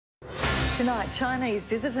Tonight, Chinese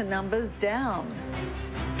visitor numbers down.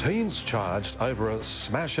 Teens charged over a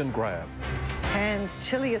smash and grab. Cairns'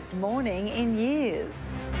 chilliest morning in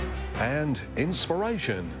years. And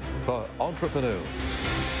inspiration for entrepreneurs.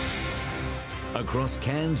 Across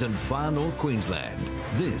Cairns and far north Queensland,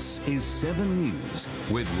 this is 7 News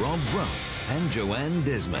with Rob Ruff and Joanne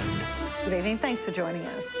Desmond. Good evening, thanks for joining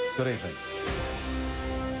us. Good evening.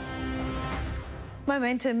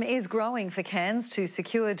 Momentum is growing for Cairns to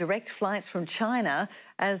secure direct flights from China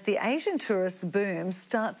as the Asian tourist boom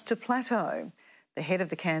starts to plateau. The head of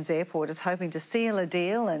the Cairns airport is hoping to seal a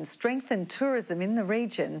deal and strengthen tourism in the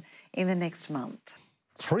region in the next month.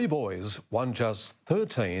 3 boys, one just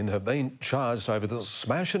 13, have been charged over the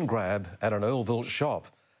smash and grab at an Earlville shop.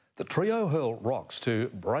 The trio hurled rocks to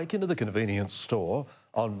break into the convenience store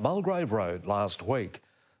on Mulgrave Road last week.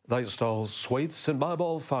 They stole sweets and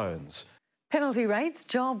mobile phones. Penalty rates,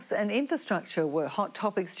 jobs and infrastructure were hot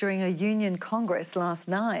topics during a union congress last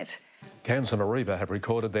night. Cairns and Mareeba have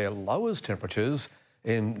recorded their lowest temperatures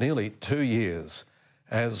in nearly 2 years.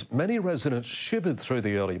 As many residents shivered through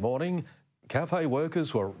the early morning, cafe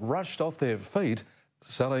workers were rushed off their feet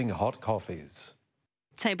selling hot coffees.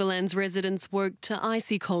 Tableland's residents worked to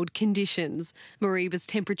icy cold conditions. Mareeba's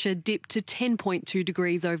temperature dipped to 10.2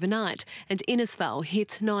 degrees overnight and Innisfail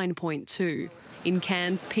hit 9.2. In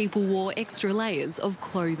Cairns, people wore extra layers of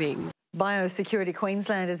clothing. Biosecurity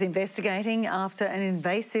Queensland is investigating after an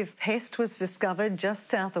invasive pest was discovered just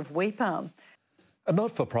south of Weipa. A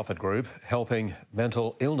not-for-profit group helping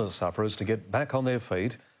mental illness sufferers to get back on their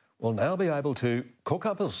feet will now be able to cook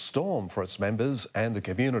up a storm for its members and the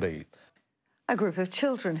community. A group of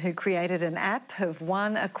children who created an app have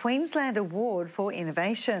won a Queensland Award for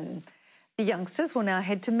innovation. The youngsters will now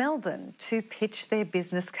head to Melbourne to pitch their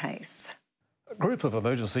business case. A group of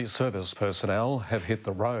emergency service personnel have hit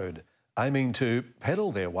the road, aiming to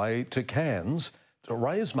pedal their way to Cairns to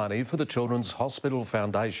raise money for the Children's Hospital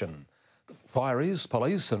Foundation. The fireys,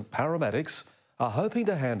 police and paramedics are hoping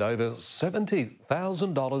to hand over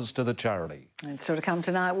 $70,000 to the charity. And still to come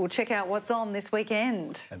tonight, we'll check out what's on this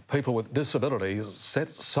weekend. And people with disabilities set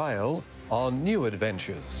sail on new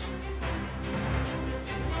adventures.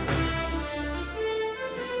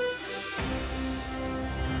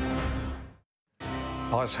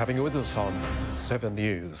 Nice having you with us on 7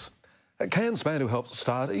 News. A Cairns man who helped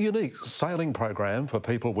start a unique sailing program for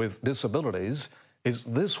people with disabilities is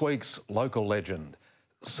this week's local legend.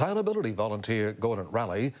 Sailability volunteer Gordon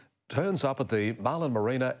Raleigh turns up at the Marlin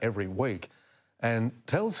Marina every week and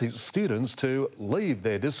tells his students to leave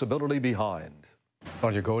their disability behind.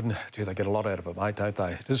 On you, Gordon. Gee, they get a lot out of it, mate, don't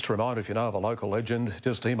they? Just a reminder, if you know of a local legend,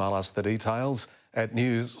 just email us the details at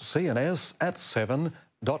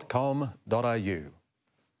newscns@7.com.au.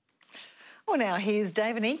 Well, now here's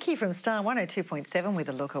David Inky from Star 102.7 with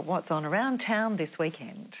a look at what's on around town this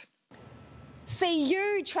weekend. See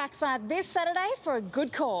you trackside this Saturday for a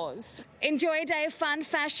good cause. Enjoy a day of fun,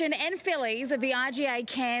 fashion and fillies at the IGA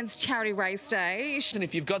Cairns Charity Race Day. And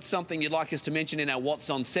if you've got something you'd like us to mention in our What's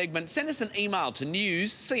On segment, send us an email to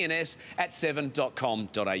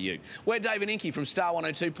newscns@7.com.au. We're David Inky from Star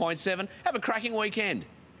 102.7. Have a cracking weekend.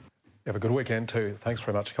 Have a good weekend too. Thanks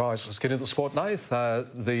very much, guys. Let's get into the sport, Nath.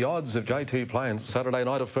 The odds of JT playing Saturday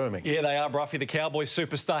night are firming. Yeah, they are, Bruffy. The Cowboys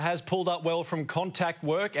superstar has pulled up well from contact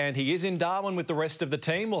work and he is in Darwin with the rest of the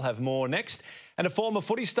team. We'll have more next. And a former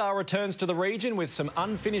footy star returns to the region with some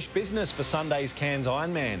unfinished business for Sunday's Cairns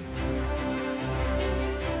Ironman.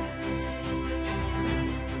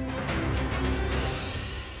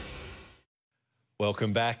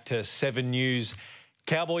 Welcome back to 7 News.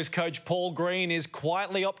 Cowboys coach Paul Green is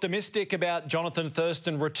quietly optimistic about Jonathan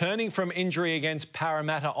Thurston returning from injury against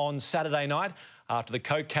Parramatta on Saturday night after the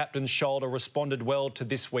co-captain's shoulder responded well to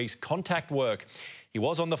this week's contact work. He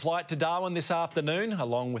was on the flight to Darwin this afternoon,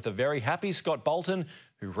 along with a very happy Scott Bolton,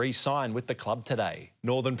 who re-signed with the club today.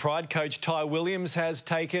 Northern Pride coach Ty Williams has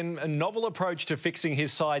taken a novel approach to fixing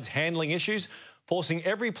his side's handling issues, forcing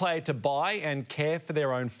every player to buy and care for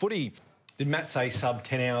their own footy. Did Matt say sub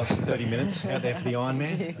 10 hours, 30 minutes out there for the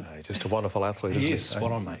Ironman? Just a wonderful athlete, isn't he? He is.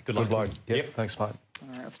 Spot on, mate. Good luck. Good luck. Yep. Thanks, mate. All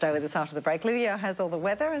right, stay with us after the break. Livio has all the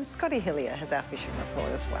weather and Scotty Hillier has our fishing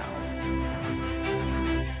report as well.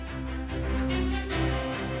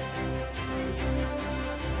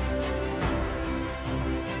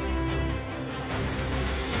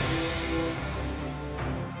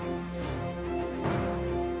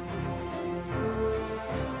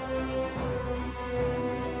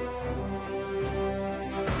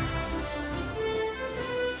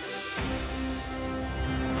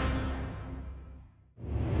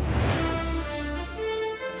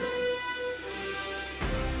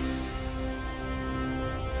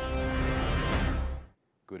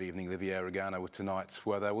 Good evening, Livia Regano with tonight's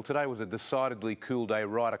weather. Well, today was a decidedly cool day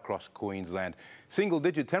right across Queensland.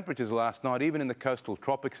 Single-digit temperatures last night, even in the coastal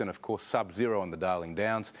tropics, and of course sub-zero on the Darling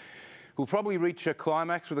Downs. We'll probably reach a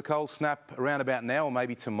climax with a cold snap around about now or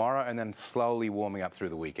maybe tomorrow, and then slowly warming up through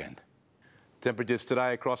the weekend. Temperatures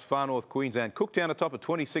today across far north Queensland. Cooktown atop of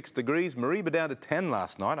 26 degrees. Mareeba down to 10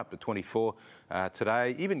 last night, up to 24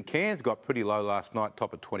 today. Even Cairns got pretty low last night,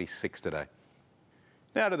 top of 26 today.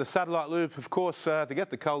 Now to the satellite loop. Of course, to get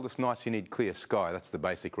the coldest nights you need clear sky. That's the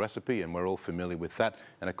basic recipe and we're all familiar with that.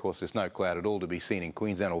 And of course there's no cloud at all to be seen in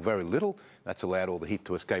Queensland, or very little. That's allowed all the heat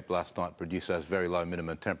to escape last night, produce those very low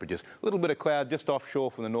minimum temperatures. A little bit of cloud just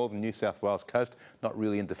offshore from the northern New South Wales coast, not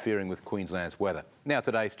really interfering with Queensland's weather. Now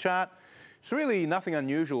today's chart. It's really nothing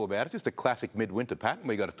unusual about it, just a classic midwinter pattern.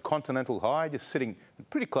 We've got a continental high just sitting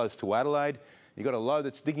pretty close to Adelaide. You've got a low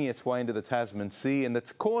that's digging its way into the Tasman Sea and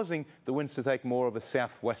that's causing the winds to take more of a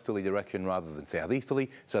southwesterly direction rather than southeasterly.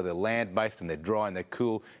 So they're land-based and they're dry and they're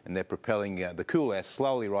cool and they're propelling the cool air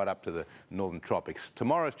slowly right up to the northern tropics.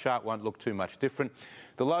 Tomorrow's chart won't look too much different.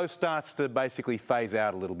 The low starts to basically phase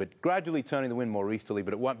out a little bit, gradually turning the wind more easterly,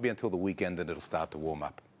 but it won't be until the weekend that it'll start to warm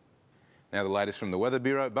up. Now the latest from the Weather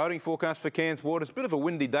Bureau. Boating forecast for Cairns waters. A bit of a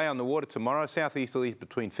windy day on the water tomorrow. Southeasterly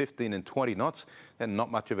between 15 and 20 knots. And not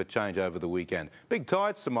much of a change over the weekend. Big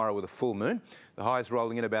tides tomorrow with a full moon. The highs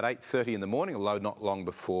rolling in about 8:30 in the morning, a low not long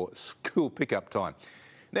before school pickup time.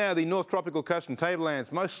 Now the North Tropical Coast and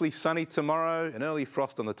Tablelands, mostly sunny tomorrow. An early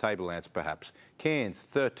frost on the Tablelands perhaps. Cairns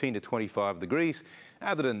 13 to 25 degrees.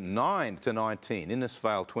 Atherton 9 to 19.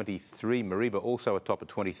 Innisfail 23. Mareeba also atop of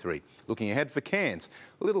 23. Looking ahead for Cairns.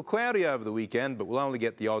 A little cloudy over the weekend, but we'll only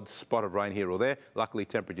get the odd spot of rain here or there. Luckily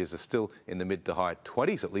temperatures are still in the mid to high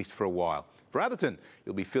 20s, at least for a while. For Atherton,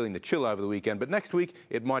 you'll be feeling the chill over the weekend, but next week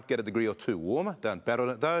it might get a degree or two warmer. Don't bet on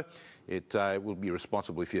it though. It will be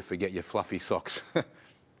responsible if you forget your fluffy socks.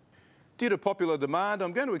 Due to popular demand,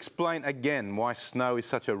 I'm going to explain again why snow is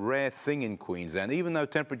such a rare thing in Queensland, even though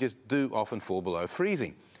temperatures do often fall below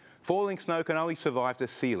freezing. Falling snow can only survive to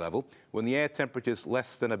sea level when the air temperature is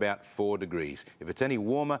less than about 4 degrees. If it's any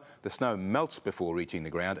warmer, the snow melts before reaching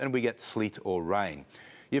the ground and we get sleet or rain.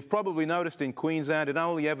 You've probably noticed in Queensland it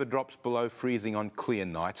only ever drops below freezing on clear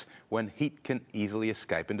nights when heat can easily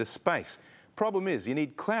escape into space. Problem is, you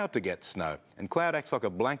need cloud to get snow, and cloud acts like a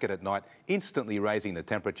blanket at night, instantly raising the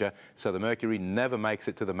temperature, so the mercury never makes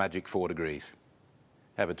it to the magic 4 degrees.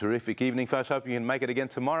 Have a terrific evening, folks. Hope you can make it again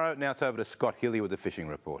tomorrow. Now it's over to Scott Healy with the fishing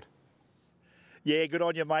report. Yeah, good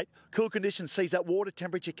on you, mate. Cool conditions sees that water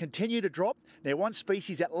temperature continue to drop. Now, one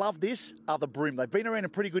species that love this are the bream. They've been around in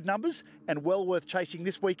pretty good numbers and well worth chasing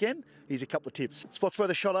this weekend. Here's a couple of tips. Spots where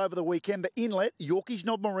they shot over the weekend: the inlet, Yorkeys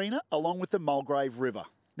Knob Marina, along with the Mulgrave River.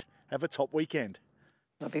 Have a top weekend.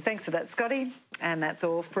 Lovely. Thanks for that, Scotty. And that's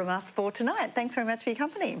all from us for tonight. Thanks very much for your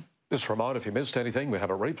company. Just a reminder, if you missed anything, we have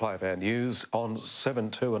a replay of our news on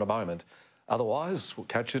 7:2 in a moment. Otherwise, we'll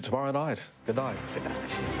catch you tomorrow night. Good night. Good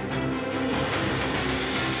night.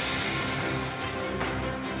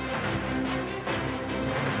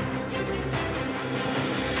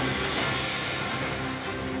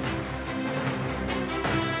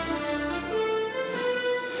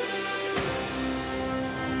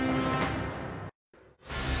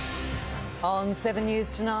 On 7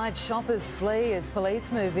 News tonight, shoppers flee as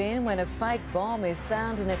police move in when a fake bomb is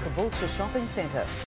found in a Caboolture shopping centre.